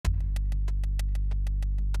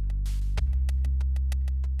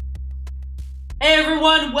Hey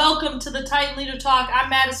everyone, welcome to the Titan Leader Talk. I'm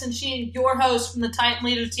Madison Sheen, your host from the Titan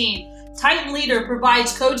Leader team. Titan Leader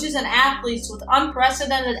provides coaches and athletes with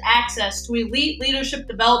unprecedented access to elite leadership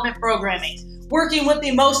development programming. Working with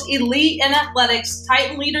the most elite in athletics,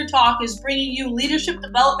 Titan Leader Talk is bringing you leadership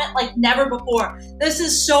development like never before. This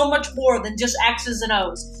is so much more than just X's and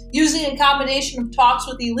O's. Using a combination of talks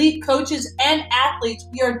with elite coaches and athletes,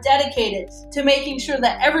 we are dedicated to making sure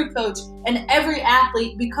that every coach and every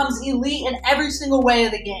athlete becomes elite in every single way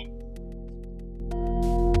of the game.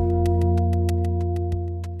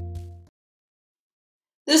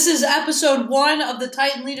 This is episode 1 of the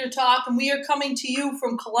Titan Leader Talk, and we are coming to you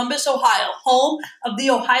from Columbus, Ohio, home of the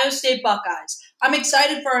Ohio State Buckeyes. I'm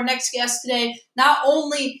excited for our next guest today. Not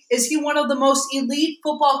only is he one of the most elite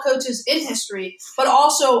football coaches in history, but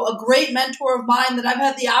also a great mentor of mine that I've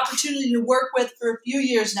had the opportunity to work with for a few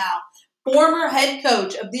years now. Former head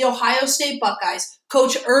coach of the Ohio State Buckeyes,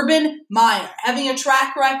 Coach Urban Meyer, having a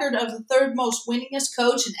track record of the third most winningest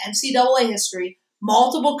coach in NCAA history,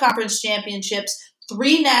 multiple conference championships,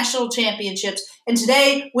 3 national championships, and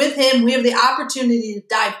today with him we have the opportunity to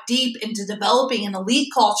dive deep into developing an elite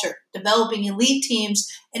culture, developing elite teams,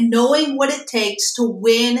 and knowing what it takes to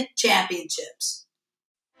win championships.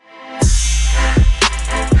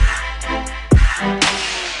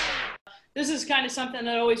 This is kind of something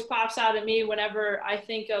that always pops out at me whenever I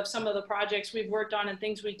think of some of the projects we've worked on and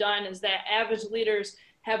things we've done, is that average leaders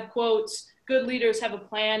have quotes, good leaders have a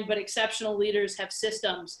plan, but exceptional leaders have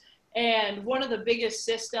systems. And one of the biggest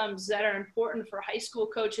systems that are important for high school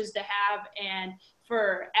coaches to have and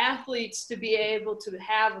for athletes to be able to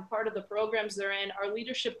have a part of the programs they're in are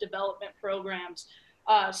leadership development programs.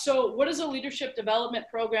 So what does a leadership development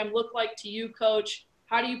program look like to you, Coach?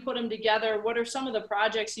 How do you put them together? What are some of the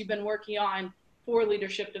projects you've been working on for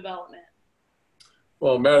leadership development?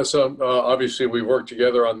 Well, Madison, obviously we worked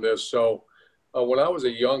together on this. So when I was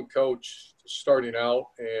a young coach starting out,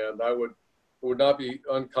 and it would not be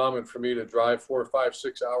uncommon for me to drive 4, 5,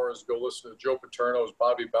 6 hours, go listen to Joe Paterno's,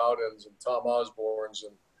 Bobby Bowden's, and Tom Osborne's,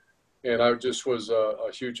 and I just was I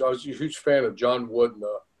was a huge fan of John Wooden,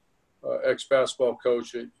 the ex-basketball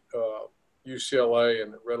coach at UCLA,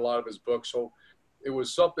 and read a lot of his books. So it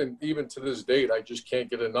was something, even to this date, I just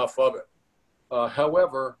can't get enough of it.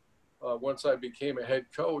 However, once I became a head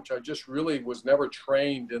coach, I just really was never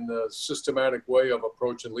trained in the systematic way of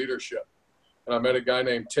approaching leadership. And I met a guy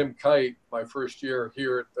named Tim Kite my first year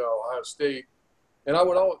here at Ohio State. And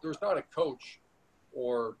there's not a coach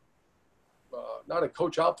or not a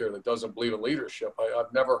coach out there that doesn't believe in leadership.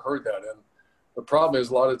 I've never heard that. And the problem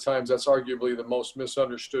is a lot of times that's arguably the most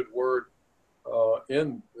misunderstood word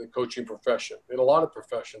in the coaching profession, in a lot of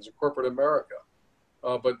professions in corporate America.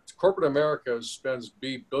 But corporate America spends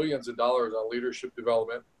billions of dollars on leadership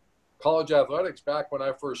development. College athletics, back when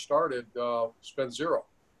I first started, spent zero.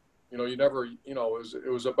 It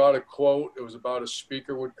was about a quote. It was about a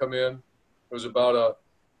speaker would come in. It was about a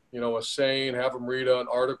saying, have them read an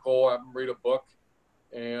article, have them read a book.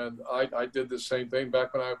 And I did the same thing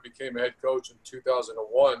back when I became a head coach in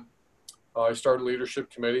 2001. I started a leadership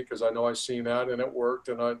committee because I know I seen that and it worked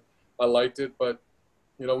and I liked it. But,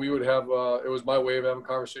 we would have, it was my way of having a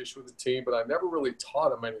conversation with the team, but I never really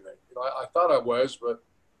taught them anything. I thought I was, but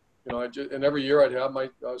and every year I'd have my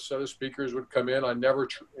set of speakers would come in. I never,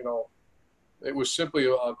 it was simply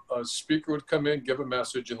a speaker would come in, give a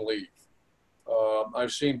message, and leave.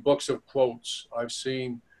 I've seen books of quotes. I've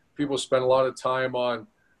seen people spend a lot of time on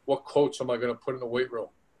what quotes am I going to put in the weight room.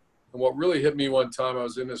 And what really hit me one time, I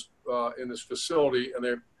was in this facility, and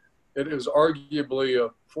it is arguably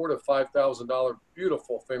a $4,000 to $5,000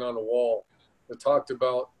 beautiful thing on the wall that talked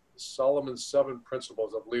about Solomon's 7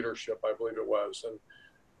 principles of leadership, I believe it was. And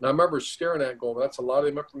I remember staring at it and going, that's a lot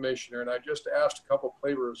of information here. And I just asked a couple of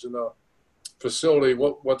players in the facility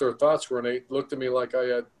what their thoughts were. And they looked at me like I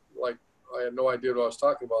had no idea what I was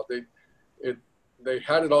talking about. They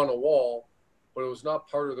had it on a wall, but it was not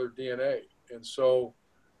part of their DNA. And so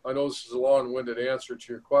I know this is a long-winded answer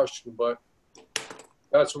to your question, but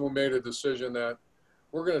that's when we made a decision that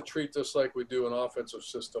we're going to treat this like we do an offensive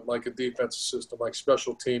system, like a defensive system, like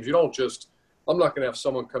special teams. I'm not going to have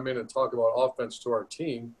someone come in and talk about offense to our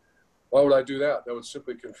team. Why would I do that? That would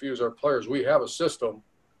simply confuse our players. We have a system.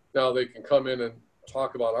 Now they can come in and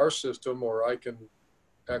talk about our system, or I can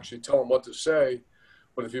actually tell them what to say.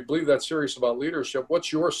 But if you believe that serious about leadership,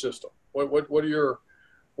 what's your system?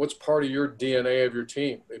 What's part of your DNA of your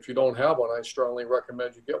team? If you don't have one, I strongly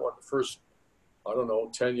recommend you get one. The first,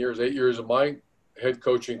 10 years, 8 years of my head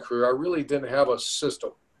coaching career, I really didn't have a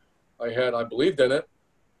system. I believed in it.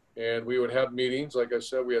 And we would have meetings. Like I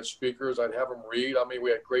said, we had speakers. I'd have them read.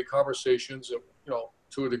 We had great conversations,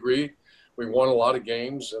 to a degree. we won a lot of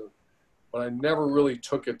games, but I never really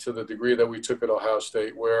took it to the degree that we took at Ohio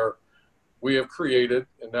State, where we have created,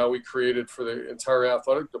 and now we created for the entire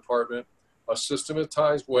athletic department, a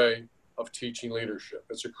systematized way of teaching leadership.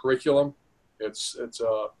 It's a curriculum.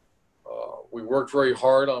 We worked very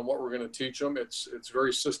hard on what we're going to teach them. It's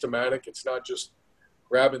very systematic. It's not just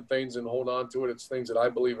grabbing things and hold on to it. It's things that I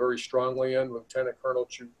believe very strongly in. Lieutenant Colonel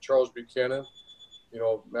Charles Buchanan,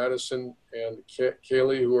 Madison and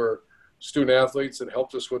Kaylee, who are student athletes that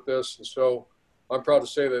helped us with this. And so I'm proud to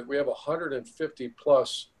say that we have 150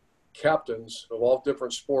 plus captains of all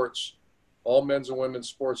different sports, all men's and women's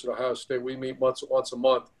sports at Ohio State. We meet once a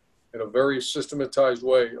month in a very systematized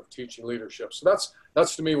way of teaching leadership. So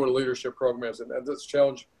that's to me what a leadership program is. And that's a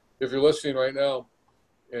challenge. If you're listening right now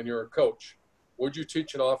and you're a coach, would you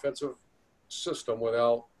teach an offensive system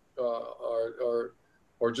without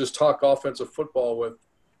or just talk offensive football with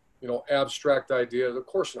abstract ideas? Of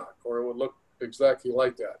course not, or it would look exactly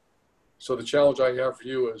like that. So the challenge I have for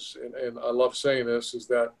you is, and I love saying this, is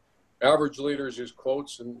that average leaders use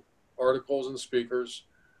quotes and articles and speakers.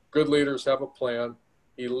 Good leaders have a plan.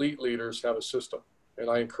 Elite leaders have a system, and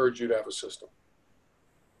I encourage you to have a system.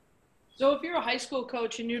 So if you're a high school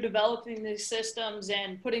coach and you're developing these systems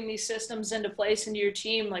and putting these systems into place into your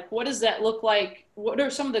team, like what does that look like? What are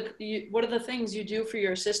the things you do for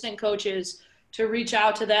your assistant coaches to reach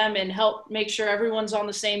out to them and help make sure everyone's on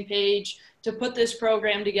the same page to put this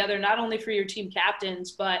program together, not only for your team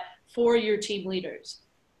captains, but for your team leaders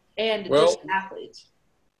and just athletes?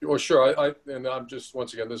 Well, sure. And I'm just,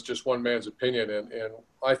 once again, this is just one man's opinion. And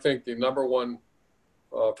I think the number one,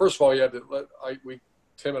 first of all,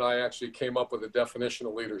 Tim and I actually came up with a definition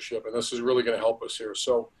of leadership, and this is really going to help us here.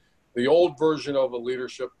 So the old version of a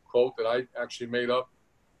leadership quote that I actually made up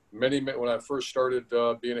when I first started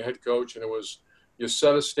being a head coach, and it was, you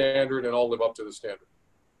set a standard and I'll live up to the standard.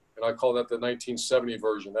 And I call that the 1970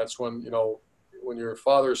 version. That's when, when your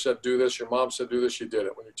father said do this, your mom said do this, you did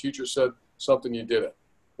it. When your teacher said something, you did it.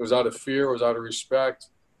 It was out of fear, it was out of respect.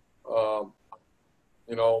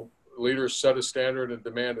 Leaders set a standard and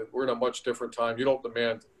demanded. We're in a much different time. You don't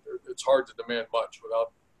demand. It's hard to demand much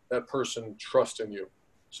without that person trusting you.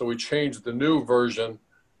 So we changed the new version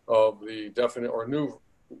of the new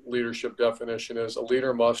leadership definition is a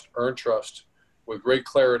leader must earn trust with great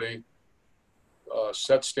clarity,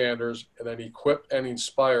 set standards, and then equip and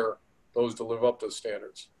inspire those to live up to the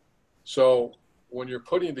standards. So when you're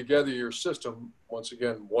putting together your system, once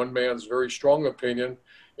again, one man's very strong opinion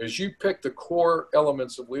is you pick the core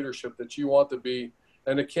elements of leadership that you want to be,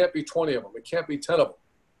 and it can't be 20 of them. It can't be 10 of them.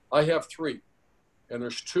 I have 3, and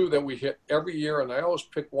there's 2 that we hit every year, and I always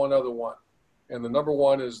pick one other one. And the number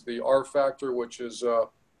 1 is the R factor, which is,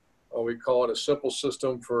 we call it a simple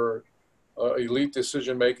system for elite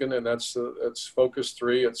decision making, and that's focus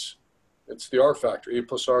 3. It's the R factor, E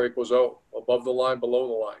plus R equals O, above the line, below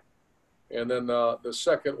the line. And then the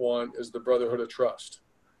second one is the brotherhood of trust.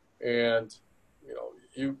 And,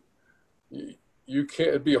 you can't,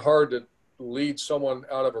 it'd be hard to lead someone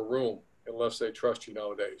out of a room unless they trust you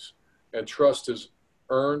nowadays. And trust is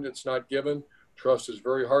earned, it's not given. Trust is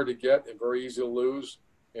very hard to get and very easy to lose.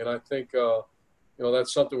 And I think,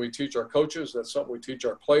 that's something we teach our coaches. That's something we teach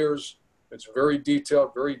our players. It's very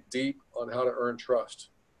detailed, very deep on how to earn trust.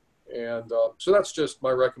 And so that's just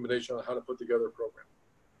my recommendation on how to put together a program.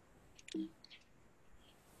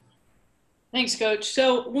 Thanks, Coach.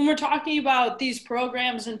 So when we're talking about these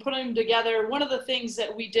programs and putting them together, one of the things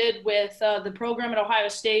that we did with the program at Ohio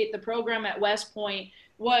State, the program at West Point,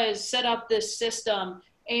 was set up this system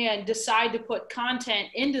and decide to put content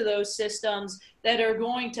into those systems that are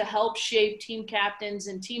going to help shape team captains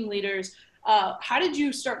and team leaders. How did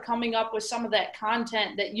you start coming up with some of that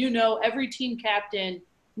content that every team captain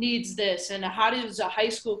needs this? And how does a high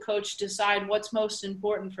school coach decide what's most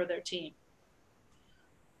important for their team?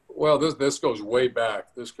 Well, this goes way back.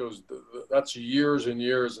 That's years and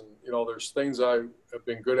years. And, there's things I have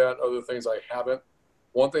been good at, other things I haven't.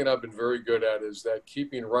 One thing I've been very good at is that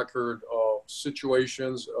keeping record of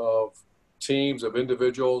situations, of teams, of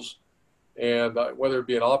individuals, and whether it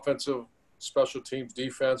be an offensive, special teams,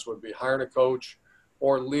 defense, would be hiring a coach,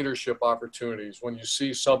 or leadership opportunities. When you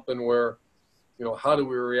see something where, how do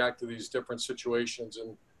we react to these different situations?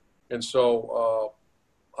 And so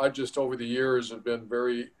I just, over the years, have been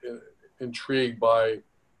very intrigued by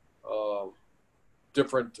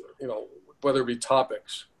different, whether it be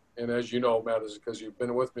topics. And as you know, Matt, because you've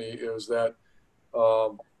been with me, is that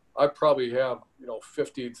I probably have,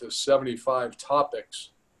 50 to 75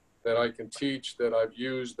 topics that I can teach, that I've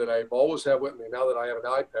used, that I've always had with me. Now that I have an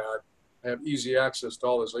iPad, I have easy access to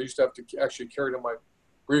all this. I used to have to actually carry it in my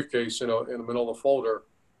briefcase, in the middle of the folder.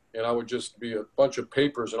 and I would just be a bunch of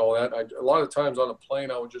papers and all that. A lot of times on a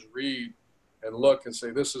plane, I would just read and look and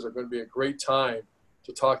say, this is going to be a great time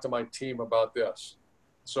to talk to my team about this.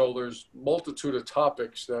 So there's multitude of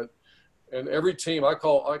topics that, and every team, I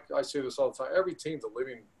say this all the time, every team's a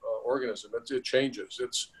living organism. It changes.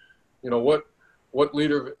 It's, what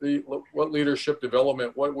leadership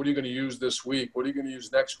development, what are you going to use this week? What are you going to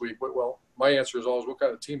use next week? Well, my answer is always, what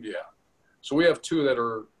kind of team do you have? So we have two that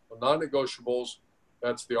are non-negotiables.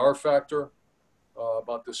 That's the R factor,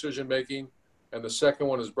 about decision making, and the second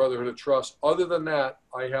one is brotherhood of trust. Other than that,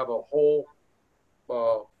 I have a whole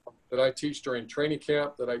that I teach during training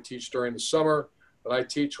camp, that I teach during the summer, that I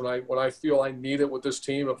teach when I feel I need it with this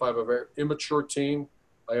team. If I have a very immature team,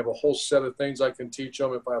 I have a whole set of things I can teach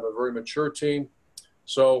them. If I have a very mature team,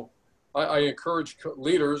 so I encourage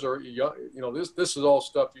leaders, or this is all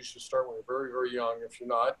stuff you should start when you're very, very young. If you're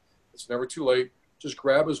not, it's never too late. Just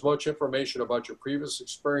grab as much information about your previous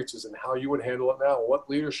experiences and how you would handle it now. What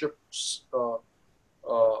leadership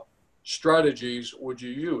strategies would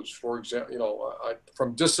you use? For example,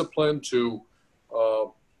 from discipline to,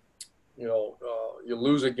 you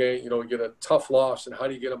lose a game, you get a tough loss, and how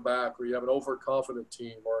do you get them back? Or you have an overconfident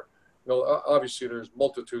team, or, obviously there's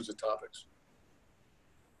multitudes of topics.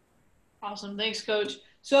 Awesome. Thanks, Coach.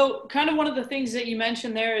 So kind of one of the things that you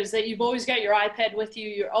mentioned there is that you've always got your iPad with you.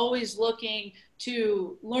 You're always looking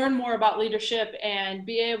to learn more about leadership and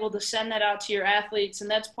be able to send that out to your athletes. And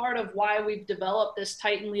that's part of why we've developed this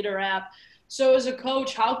Titan Leader app. So as a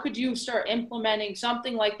coach, how could you start implementing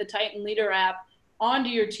something like the Titan Leader app onto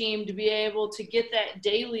your team to be able to get that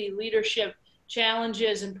daily leadership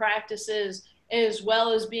challenges and practices, as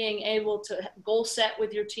well as being able to goal set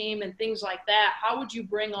with your team and things like that? How would you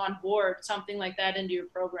bring on board something like that into your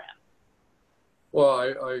program? Well,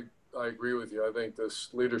 I agree with you. I think this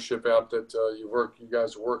leadership app that you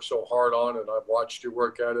guys work so hard on, and I've watched you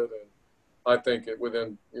work at it, and I think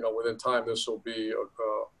within time this will be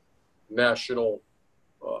a national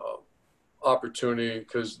opportunity.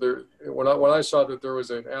 Because when I saw that there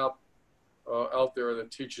was an app out there that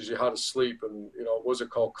teaches you how to sleep, and what was it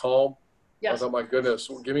called, Calm? Yes. I thought, my goodness,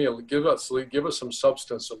 give us some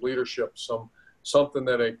substance, some leadership, something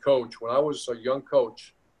that a coach. When I was a young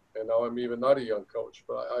coach, and now I'm even not a young coach,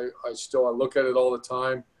 but I look at it all the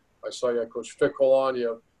time. I saw you had Coach Fickle on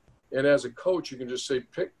you, and as a coach, you can just say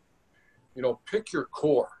pick your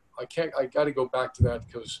core. I got to go back to that,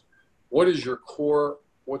 because what is your core?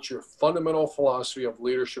 What's your fundamental philosophy of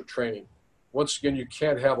leadership training? Once again, you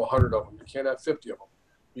can't have 100 of them. You can't have 50 of them.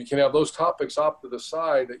 You can have those topics off to the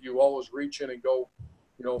side that you always reach in and go,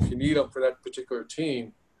 if you need them for that particular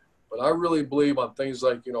team. But I really believe on things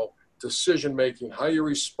like, decision making, how you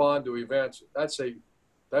respond to events. That's a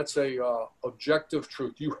objective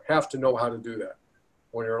truth. You have to know how to do that.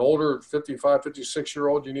 When you're an older 55,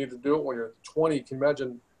 56-year-old, you need to do it. When you're 20, you can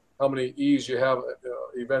imagine how many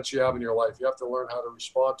events you have in your life. You have to learn how to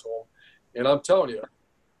respond to them. And I'm telling you,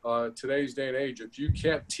 today's day and age, if you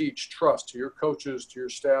can't teach trust to your coaches, to your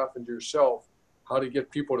staff, and to yourself, how to get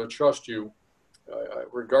people to trust you,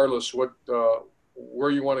 regardless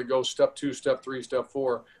where you want to go, step 2, step 3, step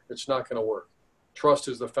 4, it's not going to work. Trust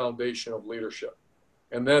is the foundation of leadership.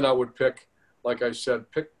 And then I would pick, like I said,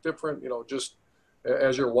 different, just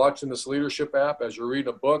as you're watching this leadership app, as you're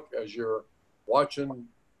reading a book, as you're watching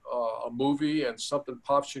a movie and something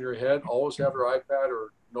pops in your head, always have your iPad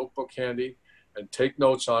or notebook handy and take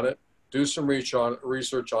notes on it, do some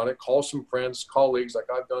research on it, call some friends, colleagues like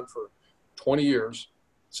I've done for 20 years,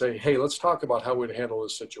 say, hey, let's talk about how we'd handle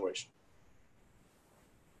this situation.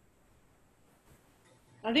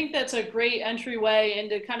 I think that's a great entryway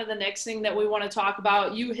into kind of the next thing that we want to talk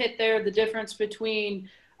about. You hit there the difference between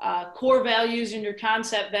core values and your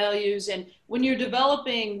concept values. And when you're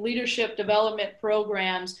developing leadership development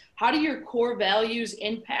programs, how do your core values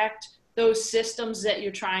impact those systems that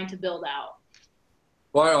you're trying to build out?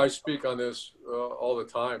 Well, I speak on this all the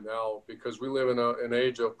time now, because we live in an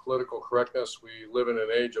age of political correctness. We live in an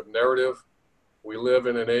age of narrative. We live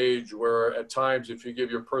in an age where at times, if you give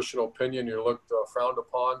your personal opinion, you're looked frowned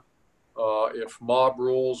upon. If mob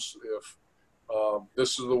rules, if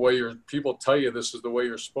this is the way people tell you this is the way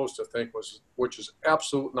you're supposed to think, which is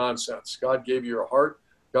absolute nonsense. God gave you your heart.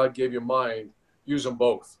 God gave you mind. Use them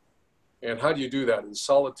both. And how do you do that? In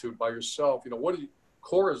solitude, by yourself.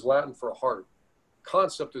 Core is Latin for heart.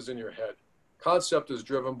 Concept is in your head. Concept is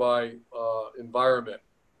driven by environment,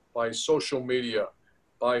 by social media,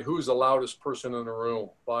 by who's the loudest person in the room,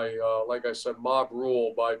 by, like I said, mob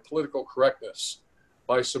rule, by political correctness,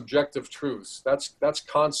 by subjective truths. That's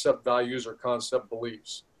concept values or concept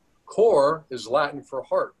beliefs. Core is Latin for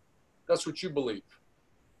heart. That's what you believe.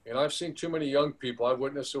 And I've seen too many young people. I've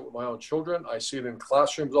witnessed it with my own children. I see it in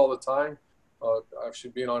classrooms all the time.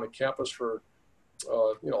 Actually being on a campus for,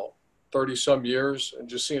 30 some years and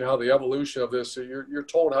just seeing how the evolution of this, you're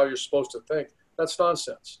told how you're supposed to think. That's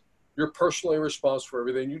nonsense. You're personally responsible for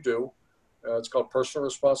everything you do. It's called personal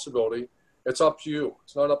responsibility. It's up to you.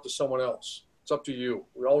 It's not up to someone else. It's up to you.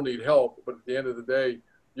 We all need help, but at the end of the day,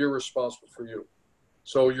 you're responsible for you.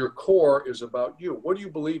 So your core is about you. What do you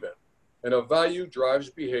believe in? And a value drives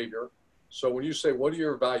behavior. So when you say, what are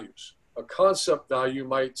your values? A concept value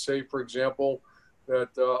might say, for example, that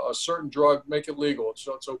a certain drug, make it legal,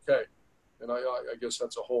 so it's okay. And I guess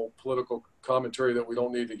that's a whole political commentary that we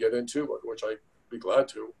don't need to get into, but which I'd be glad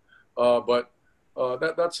to. But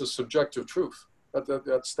that's a subjective truth.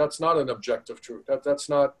 That's not an objective truth. That's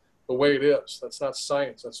not the way it is. That's not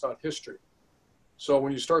science. That's not history. So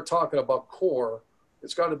when you start talking about core,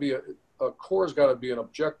 it's got to be a core has got to be an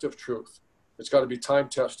objective truth. It's got to be time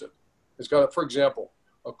tested. It's got to, for example,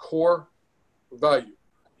 a core value.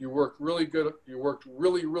 You worked really good. You worked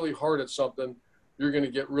really, really hard at something. You're going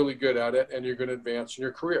to get really good at it, and you're going to advance in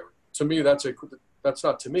your career. To me, that's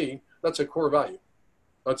not to me. That's a core value.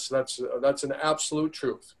 That's an absolute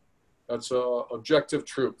truth. That's a objective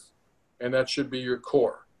truth, and that should be your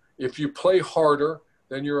core. If you play harder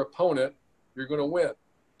than your opponent, you're going to win.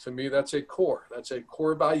 To me, that's a core. That's a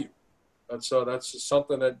core value. That's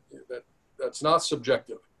something that's not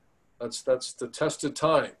subjective. That's the tested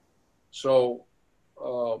time. So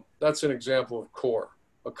that's an example of core.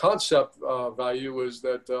 A concept value is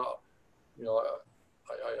that I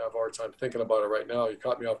have a hard time thinking about it right now. You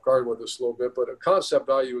caught me off guard with this a little bit, but a concept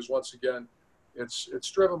value is, once again,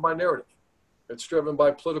 it's driven by narrative. It's driven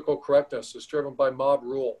by political correctness. It's driven by mob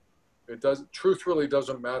rule. Truth really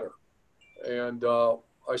doesn't matter. And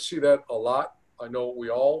I see that a lot. I know we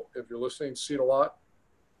all, if you're listening, see it a lot.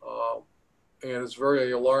 And it's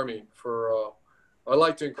very alarming I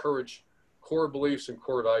like to encourage core beliefs and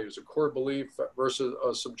core values. A core belief versus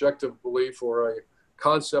a subjective belief or a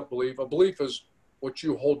concept belief. A belief is what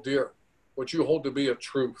you hold dear, what you hold to be a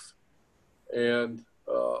truth. And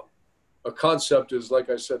a concept is, like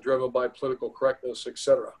I said, driven by political correctness,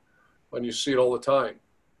 etc. And you see it all the time.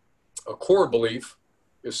 A core belief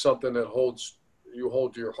is something that you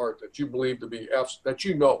hold to your heart, that you believe to be that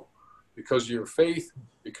you know, because of your faith,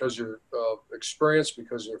 because of your experience,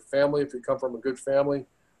 because of your family, if you come from a good family,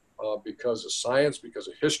 because of science, because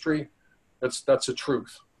of history. That's a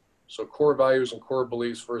truth. So core values and core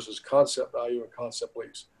beliefs versus concept value and concept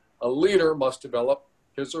beliefs. A leader must develop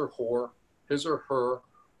his or her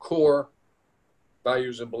core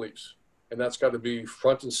values and beliefs. And that's got to be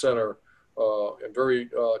front and center and very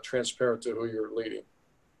transparent to who you're leading.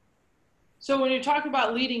 So when you talk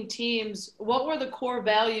about leading teams, what were the core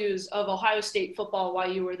values of Ohio State football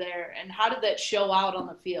while you were there, and how did that show out on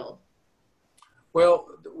the field? Well,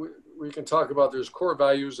 we can talk about there's core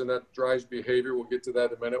values, and that drives behavior. We'll get to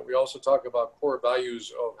that in a minute. We also talk about core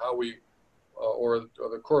values of how we, or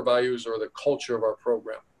the core values or the culture of our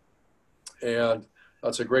program. And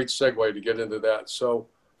that's a great segue to get into that. So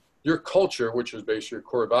your culture, which is basically your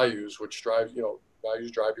core values, which drive, values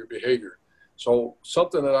drive your behavior. So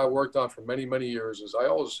something that I worked on for many, many years is I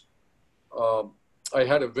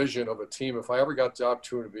had a vision of a team if I ever got the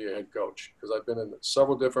opportunity to be a head coach, because I've been in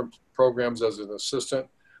several different programs as an assistant.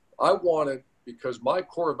 I wanted, because my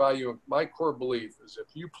core value, my core belief is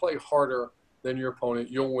if you play harder than your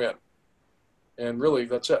opponent, you'll win. And really,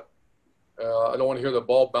 that's it. I don't want to hear the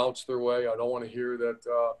ball bounce their way. I don't want to hear that,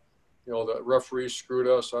 the referee screwed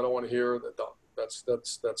us. I don't want to hear that.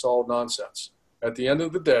 That's all nonsense. At the end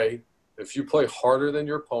of the day, if you play harder than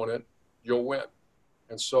your opponent, you'll win.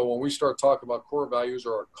 And so when we start talking about core values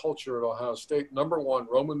or our culture at Ohio State, number one,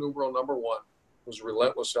 Roman numeral number one, was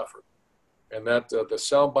relentless effort. And that the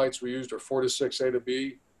sound bites we used are 4 to 6 A to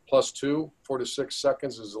B plus 2. 4 to 6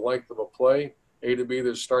 seconds is the length of a play. A to B,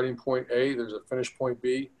 there's starting point A, there's a finish point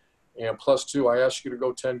B. And plus 2, I ask you to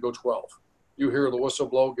go 10, go 12. You hear the whistle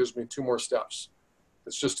blow, gives me 2 more steps.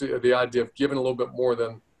 It's just the idea of giving a little bit more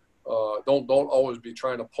than, don't always be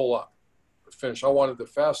trying to pull up. Finish. I wanted the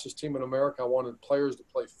fastest team in America. I wanted players to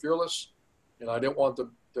play fearless, and I didn't want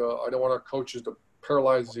our coaches to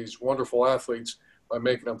paralyze these wonderful athletes by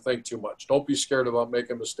making them think too much. Don't be scared about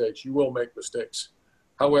making mistakes. You will make mistakes.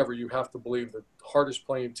 However, you have to believe the hardest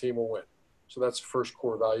playing team will win. So that's the first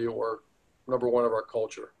core value, or number one of our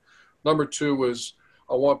culture. Number 2 is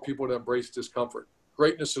I want people to embrace discomfort.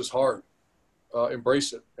 Greatness is hard.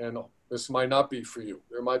 Embrace it. And this might not be for you.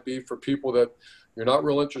 There might be for people that you're not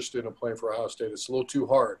real interested in playing for Ohio State. It's a little too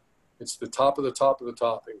hard. It's the top of the top of the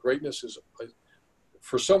top. And greatness is,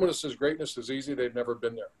 for someone that says greatness is easy, they've never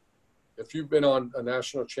been there. If you've been on a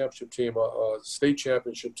national championship team, a state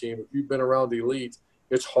championship team, if you've been around the elite,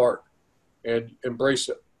 it's hard, and embrace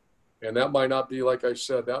it. And that might not be, like I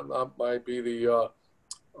said, that might be the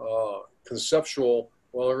conceptual,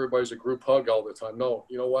 well, everybody's a group hug all the time. No,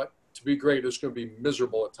 you know what? To be great, it's going to be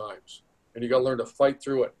miserable at times. And you got to learn to fight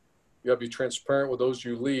through it. You got to be transparent with those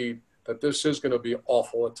you lead that this is going to be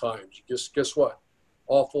awful at times. Guess what?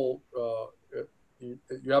 Awful, you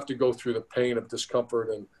have to go through the pain of discomfort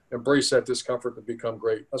and embrace that discomfort to become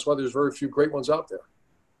great. That's why there's very few great ones out there.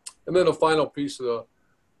 And then the final piece of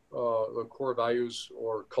the core values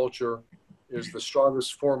or culture is the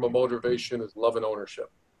strongest form of motivation is love and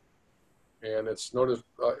ownership. And it's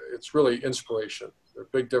really inspiration. There's a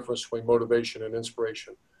big difference between motivation and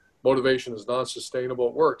inspiration. Motivation is non-sustainable.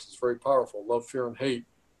 It works. It's very powerful. Love, fear, and hate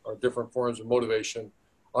are different forms of motivation.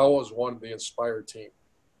 I always wanted the inspired team.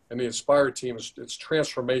 And the inspired team, it's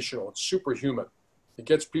transformational. It's superhuman. It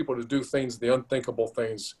gets people to do things, the unthinkable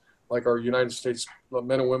things, like our United States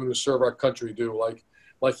men and women who serve our country do, like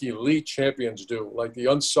elite champions do, like the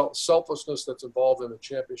selflessness that's involved in a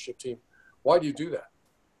championship team. Why do you do that?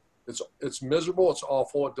 It's miserable. It's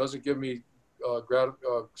awful. It doesn't give me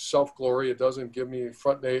self-glory. It doesn't give me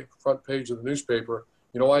front page of the newspaper.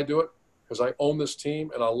 You know why I do it? Because I own this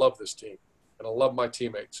team and I love this team and I love my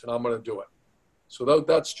teammates and I'm going to do it. So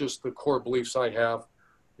that's just the core beliefs I have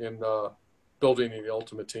in building the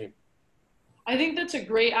ultimate team. I think that's a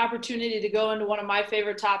great opportunity to go into one of my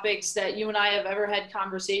favorite topics that you and I have ever had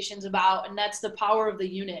conversations about, and that's the power of the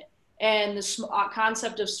unit and the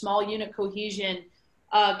concept of small unit cohesion.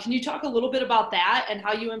 Can you talk a little bit about that and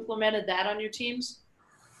how you implemented that on your teams?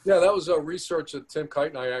 Yeah, that was a research that Tim Kite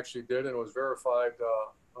and I actually did, and it was verified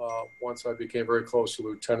once I became very close to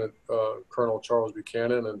Lieutenant Colonel Charles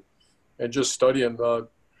Buchanan, and just studying.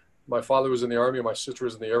 My father was in the Army, and my sister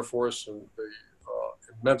was in the Air Force, and the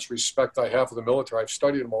immense respect I have for the military. I've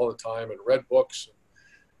studied them all the time and read books,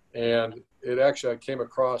 and I came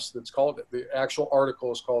across, the actual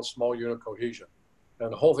article is called Small Unit Cohesion,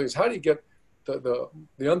 and the whole thing is, how do you get the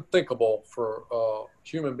unthinkable for a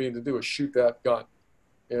human being to do is shoot that gun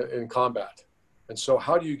in combat. And so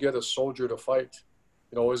how do you get a soldier to fight?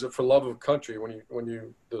 You know, is it for love of country?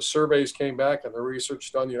 When the surveys came back and the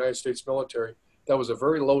research done in the United States military, that was a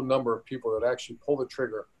very low number of people that actually pull the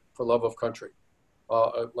trigger for love of country,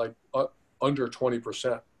 under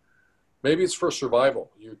 20%. Maybe it's for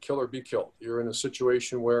survival. You kill or be killed. You're in a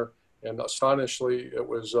situation where, and astonishingly, it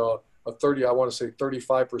was I want to say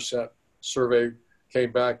 35% survey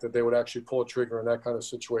came back that they would actually pull a trigger in that kind of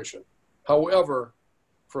situation. However,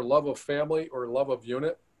 for love of family or love of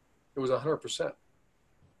unit, it was 100%.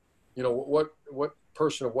 You know, what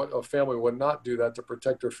person or what a family would not do that to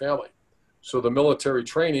protect their family? So the military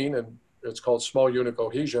training, and it's called small unit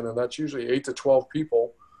cohesion, and that's usually 8 to 12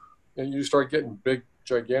 people, and you start getting big,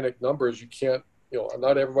 gigantic numbers. You can't,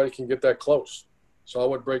 not everybody can get that close. So I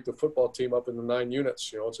would break the football team up into 9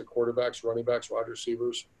 units. It's a quarterbacks, running backs, wide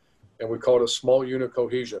receivers, and we call it a small unit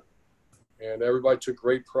cohesion. And everybody took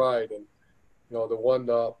great pride. And, the one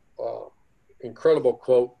incredible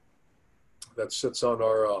quote that sits on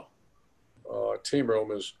our team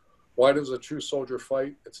room is, why does a true soldier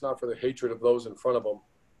fight? It's not for the hatred of those in front of them.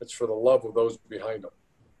 It's for the love of those behind them.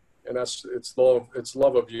 And it's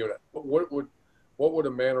love of unit. What would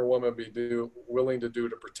a man or woman be willing to do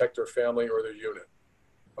to protect their family or their unit?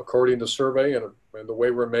 According to survey and the way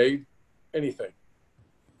we're made, anything.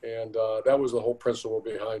 And that was the whole principle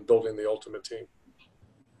behind building the ultimate team.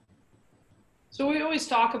 So we always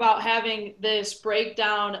talk about having this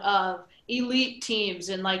breakdown of elite teams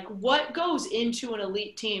and what goes into an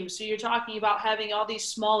elite team. So you're talking about having all these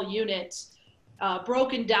small units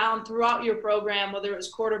broken down throughout your program, whether it was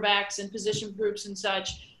quarterbacks and position groups and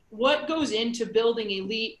such. What goes into building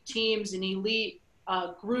elite teams and elite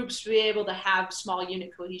groups to be able to have small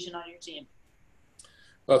unit cohesion on your team?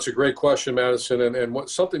 That's a great question, Madison. And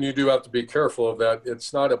something you do have to be careful of that.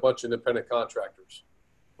 It's not a bunch of independent contractors.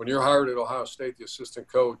 When you're hired at Ohio State, the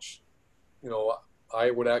assistant coach, I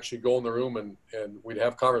would actually go in the room and we'd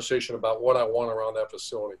have conversation about what I want around that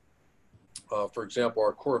facility. For example,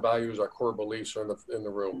 our core values, our core beliefs are in the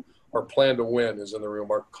room. Our plan to win is in the room.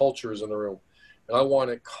 Our culture is in the room. And I want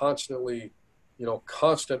it constantly,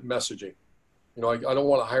 constant messaging. I don't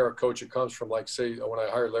want to hire a coach that comes from, say, when I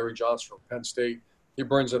hired Larry Johnson from Penn State, he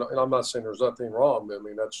brings in, and I'm not saying there's nothing wrong. I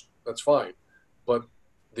mean, that's fine. But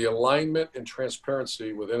the alignment and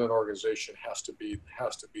transparency within an organization has to be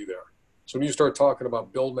there. So when you start talking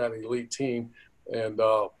about building that elite team and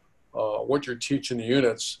what you're teaching the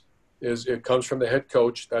units is it comes from the head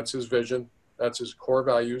coach. That's his vision. That's his core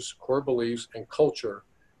values, core beliefs, and culture.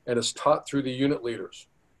 And it's taught through the unit leaders.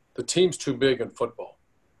 the team's too big in football.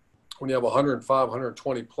 When you have 105,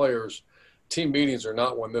 120 players, team meetings are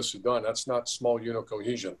not when this is done. That's not small unit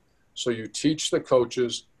cohesion. So you teach the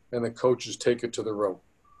coaches, and the coaches take it to the room.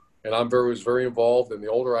 And I was very involved, and the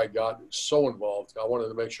older I got, so involved. I wanted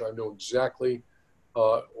to make sure I knew exactly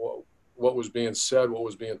what was being said, what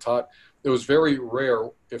was being taught. It was very rare,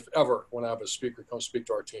 if ever, when I have a speaker come speak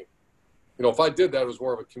to our team. You know, if I did that, it was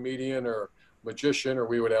more of a comedian or magician, or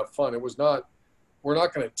we would have fun. It was not, we're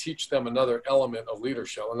not going to teach them another element of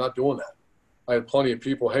leadership. I'm not doing that. I had plenty of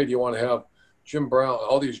people, hey, do you want to have Jim Brown,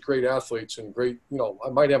 all these great athletes and great, you know,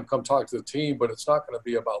 I might have them come talk to the team, but it's not going to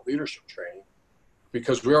be about leadership training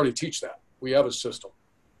because we already teach that. We have a system.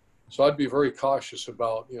 So I'd be very cautious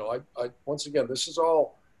about, you know, I once again, this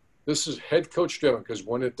is head coach driven, because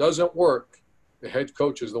when it doesn't work, the head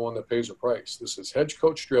coach is the one that pays the price. This is head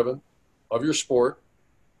coach driven of your sport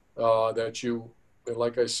that you,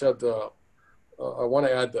 like I said, I want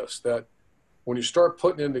to add this, that when you start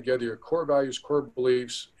putting in together your core values, core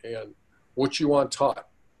beliefs, and what you want taught,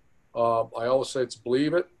 I always say it's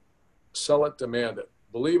believe it, sell it, demand it.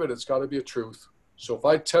 Believe it, it's got to be a truth. So if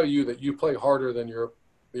I tell you that you play harder than your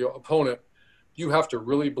opponent, you have to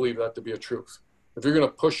really believe that to be a truth. If you're going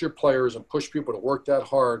to push your players and push people to work that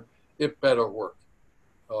hard, it better work.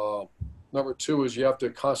 Number two is you have to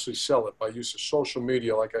constantly sell it by use of social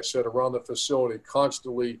media, like I said, around the facility,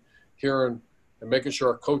 constantly hearing and making sure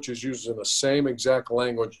our coaches using the same exact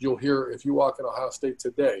language. You'll hear, if you walk in Ohio State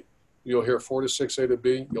today, you'll hear 4 to 6 A to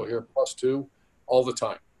B, you'll hear +2 all the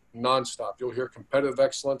time, nonstop. You'll hear competitive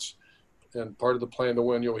excellence and part of the plan to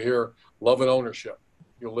win. You'll hear love and ownership.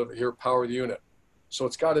 You'll hear power of the unit. So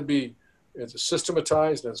it's got to be, it's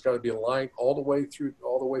systematized, and it's got to be aligned all the way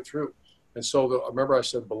through. And so remember I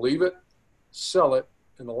said, believe it, sell it,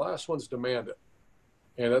 and the last one's demand it.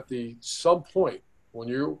 And at some point, when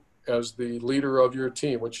you, as the leader of your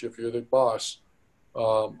team, which if you're the boss,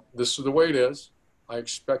 this is the way it is. I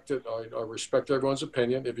expect it. I respect everyone's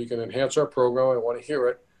opinion. If you can enhance our program, I want to hear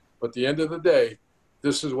it. But at the end of the day,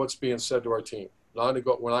 this is what's being said to our team. Not to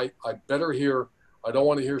go, when I better hear, I don't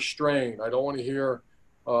want to hear strain. I don't want to hear,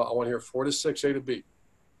 I want to hear 4 to 6 A to B.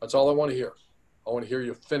 That's all I want to hear. I want to hear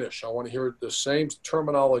you finish. I want to hear the same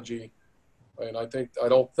terminology. And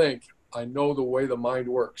I know the way the mind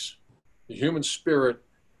works. The human spirit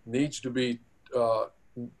needs to be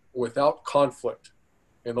without conflict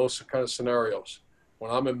in those kind of scenarios. When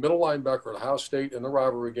I'm in middle linebacker at Ohio State in the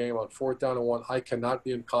rivalry game on 4th down and 1, I cannot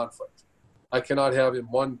be in conflict. I cannot have in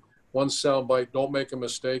one soundbite, don't make a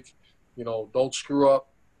mistake, you know, don't screw up,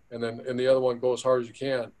 and then the other one go as hard as you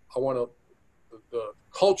can. I want to, the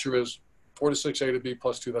culture is 4 to 6 A to B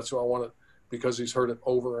 +2. That's what I want to, because he's heard it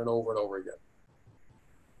over and over and over again.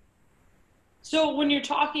 So when you're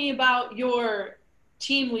talking about your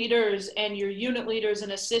team leaders and your unit leaders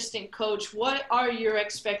and assistant coach, what are your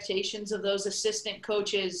expectations of those assistant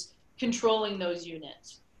coaches controlling those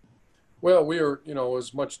units? Well, we are, you know, it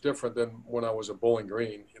was much different than when I was at Bowling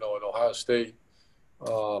Green. You know, at Ohio State,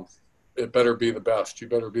 it better be the best. You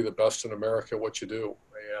better be the best in America at what you do.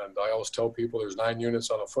 And I always tell people there's 9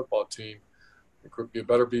 units on a football team. You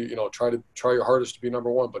better be, you know, try your hardest to be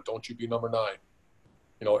number 1, but don't you be number 9.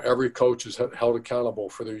 You know, every coach is held accountable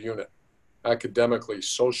for their unit, academically,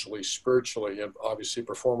 socially, spiritually, and obviously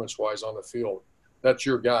performance-wise on the field. That's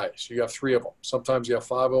your guys. You have 3 of them. Sometimes you have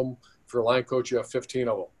 5 of them. If you're a line coach, you have 15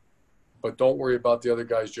 of them. But don't worry about the other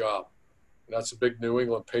guy's job. And that's a big New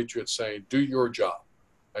England Patriots saying, do your job.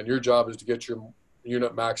 And your job is to get your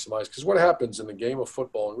unit maximized. Because what happens in the game of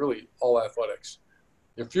football, and really all athletics,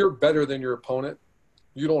 if you're better than your opponent,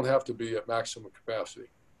 you don't have to be at maximum capacity.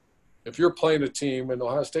 If you're playing a team, and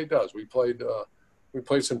Ohio State does, we played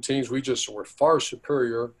some teams we just were far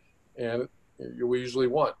superior, and we usually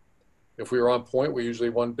won. If we were on point, we usually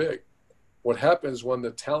won big. What happens when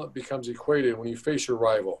the talent becomes equated, when you face your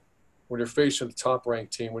rival, when you're facing the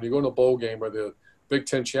top-ranked team, when you go to a bowl game or the Big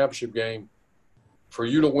Ten championship game, for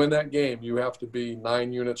you to win that game, you have to be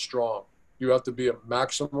 9 units strong. You have to be at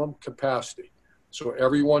maximum capacity. So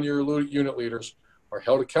every one of your unit leaders are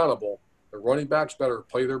held accountable. The running backs better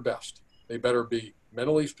play their best. They better be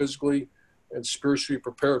mentally, physically, and spiritually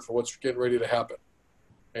prepared for what's getting ready to happen.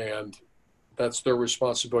 And that's their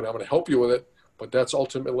responsibility. I'm going to help you with it, but that's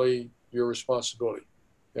ultimately your responsibility.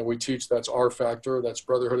 And we teach that's R factor, that's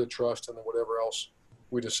brotherhood of trust, and then whatever else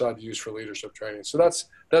we decide to use for leadership training. So that's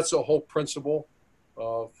the whole principle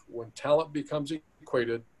of when talent becomes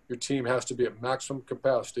equated, your team has to be at maximum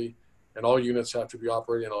capacity, and all units have to be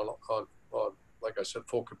operating on like I said,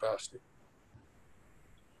 full capacity.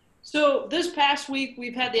 So this past week,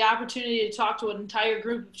 we've had the opportunity to talk to an entire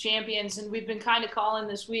group of champions, and we've been kind of calling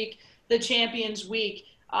this week the Champions Week.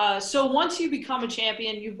 So once you become a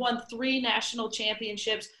champion, you've won 3 national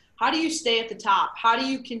championships. How do you stay at the top? How do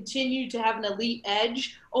you continue to have an elite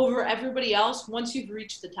edge over everybody else once you've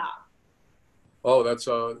reached the top? Oh, that's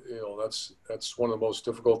one of the most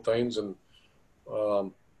difficult things. And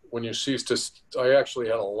um, when you cease to, I actually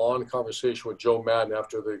had a long conversation with Joe Madden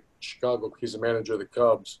after the Chicago. He's the manager of the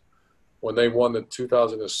Cubs when they won the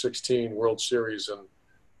 2016 World Series,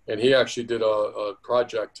 and he actually did a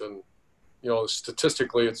project, and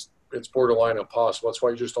statistically, it's borderline impossible. That's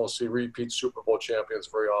why you just don't see repeat Super Bowl champions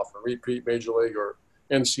very often, repeat Major League or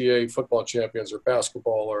NCAA football champions or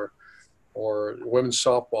basketball or women's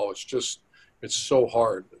softball. It's so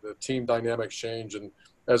hard. The team dynamics change, and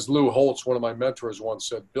as Lou Holtz, one of my mentors, once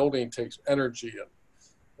said, building takes energy, and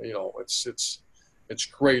it's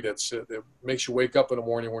great. It makes you wake up in the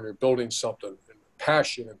morning when you're building something, and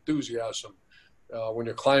passion, enthusiasm. When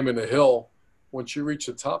you're climbing a hill, once you reach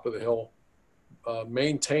the top of the hill,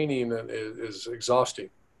 maintaining it is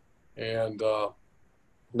exhausting. And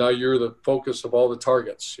now you're the focus of all the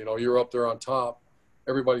targets. You're up there on top.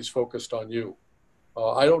 Everybody's focused on you.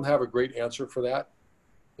 I don't have a great answer for that.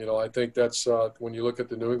 I think that's when you look at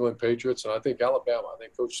the New England Patriots, and I think Alabama, I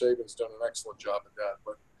think Coach Saban's done an excellent job at that.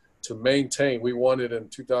 But to maintain, we won it in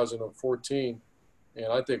 2014, and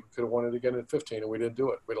I think we could have won it again in 15, and we didn't do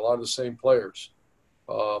it. We had a lot of the same players.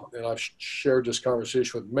 And I've shared this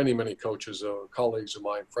conversation with many, many coaches, colleagues of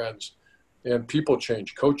mine, friends, and people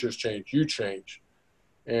change, coaches change, you change.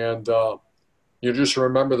 And you just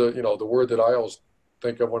remember the word that I always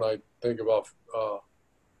think of when I think about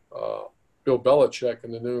Bill Belichick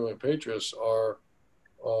and the New England Patriots are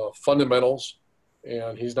fundamentals,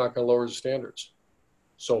 and he's not going to lower the standards.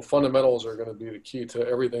 So fundamentals are going to be the key to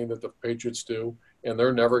everything that the Patriots do, and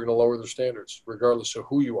they're never going to lower their standards, regardless of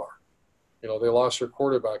who you are. They lost their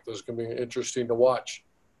quarterback. This is going to be interesting to watch.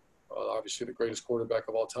 Obviously, the greatest quarterback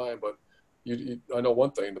of all time. But I know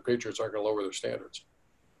one thing, the Patriots aren't going to lower their standards.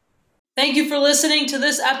 Thank you for listening to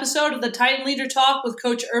this episode of the Titan Leader Talk with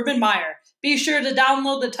Coach Urban Meyer. Be sure to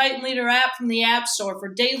download the Titan Leader app from the App Store for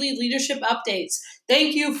daily leadership updates.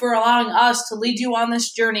 Thank you for allowing us to lead you on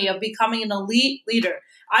this journey of becoming an elite leader.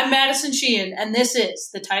 I'm Madison Sheehan, and this is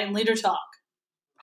the Titan Leader Talk.